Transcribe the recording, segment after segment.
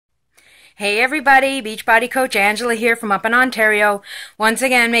Hey everybody, Beachbody Coach Angela here from up in Ontario. Once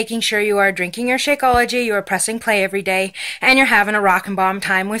again, making sure you are drinking your Shakeology, you are pressing play every day, and you're having a rockin' bomb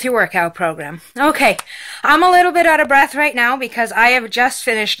time with your workout program. Okay, I'm a little bit out of breath right now because I have just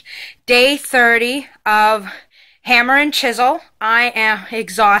finished day 30 of Hammer and Chisel. I am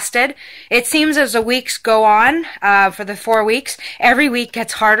exhausted. It seems as the weeks go on, for the 4 weeks, every week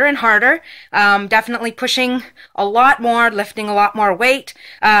gets harder and harder. Definitely pushing a lot more, lifting a lot more weight,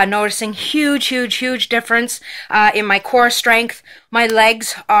 noticing huge difference in my core strength. My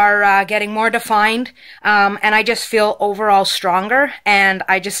legs are getting more defined, and I just feel overall stronger, and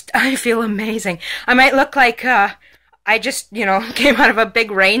I feel amazing. I might look like I just, came out of a big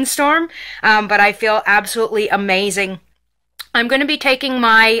rainstorm, but I feel absolutely amazing. I'm going to be taking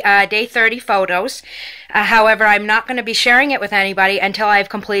my day 30 photos. However, I'm not going to be sharing it with anybody until I've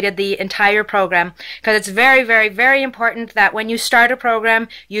completed the entire program, because it's very important that when you start a program,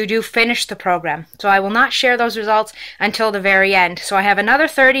 you do finish the program. So I will not share those results until the very end. So I have another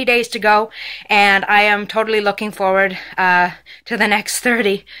 30 days to go, and I am totally looking forward to the next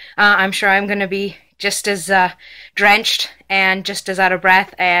 30. I'm sure I'm going to be just as drenched and just as out of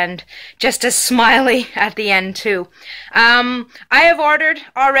breath and just as smiley at the end too. I have ordered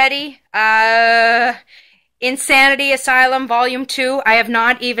already Insanity Asylum Volume 2. I have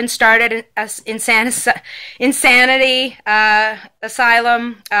not even started Insanity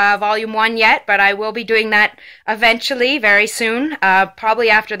Asylum Volume 1 yet, but I will be doing that eventually, very soon, probably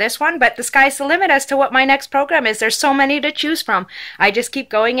after this one. But the sky's the limit as to what my next program is. There's so many to choose from. I just keep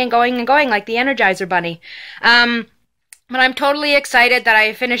going and going and going like the Energizer Bunny. But I'm totally excited that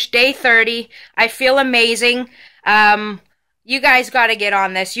I finished day 30. I feel amazing. You guys got to get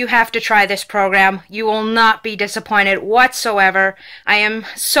on this. You have to try this program. You will not be disappointed whatsoever. I am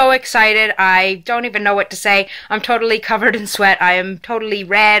so excited. I don't even know what to say. I'm totally covered in sweat. I am totally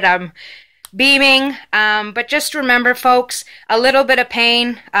red. I'm beaming. But just remember, folks, a little bit of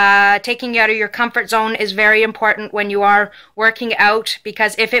pain, taking you out of your comfort zone is very important when you are working out,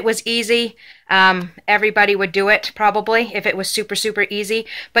 because if it was easy, everybody would do it, probably, if it was super easy.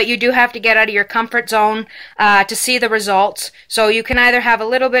 But you do have to get out of your comfort zone to see the results. So you can either have a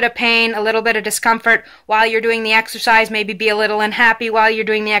little bit of pain, a little bit of discomfort while you're doing the exercise, maybe be a little unhappy while you're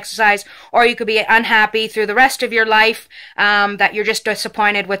doing the exercise, or you could be unhappy through the rest of your life, that you're just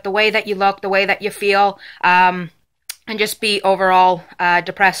disappointed with the way that you look, the way that you feel, and just be overall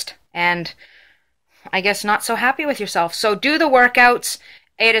depressed and I guess not so happy with yourself. So do the workouts.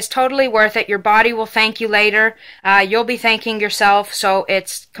 It is totally worth it. Your body will thank you later. You'll be thanking yourself, so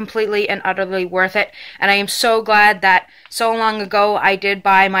it's completely and utterly worth it. And I am so glad that so long ago I did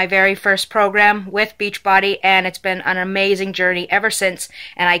buy my very first program with Beachbody, and it's been an amazing journey ever since,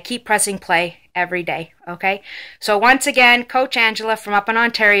 and I keep pressing play every day, okay? So once again, Coach Angela from up in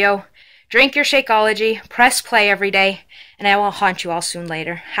Ontario. Drink your Shakeology, press play every day, and I will haunt you all soon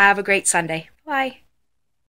later. Have a great Sunday. Bye.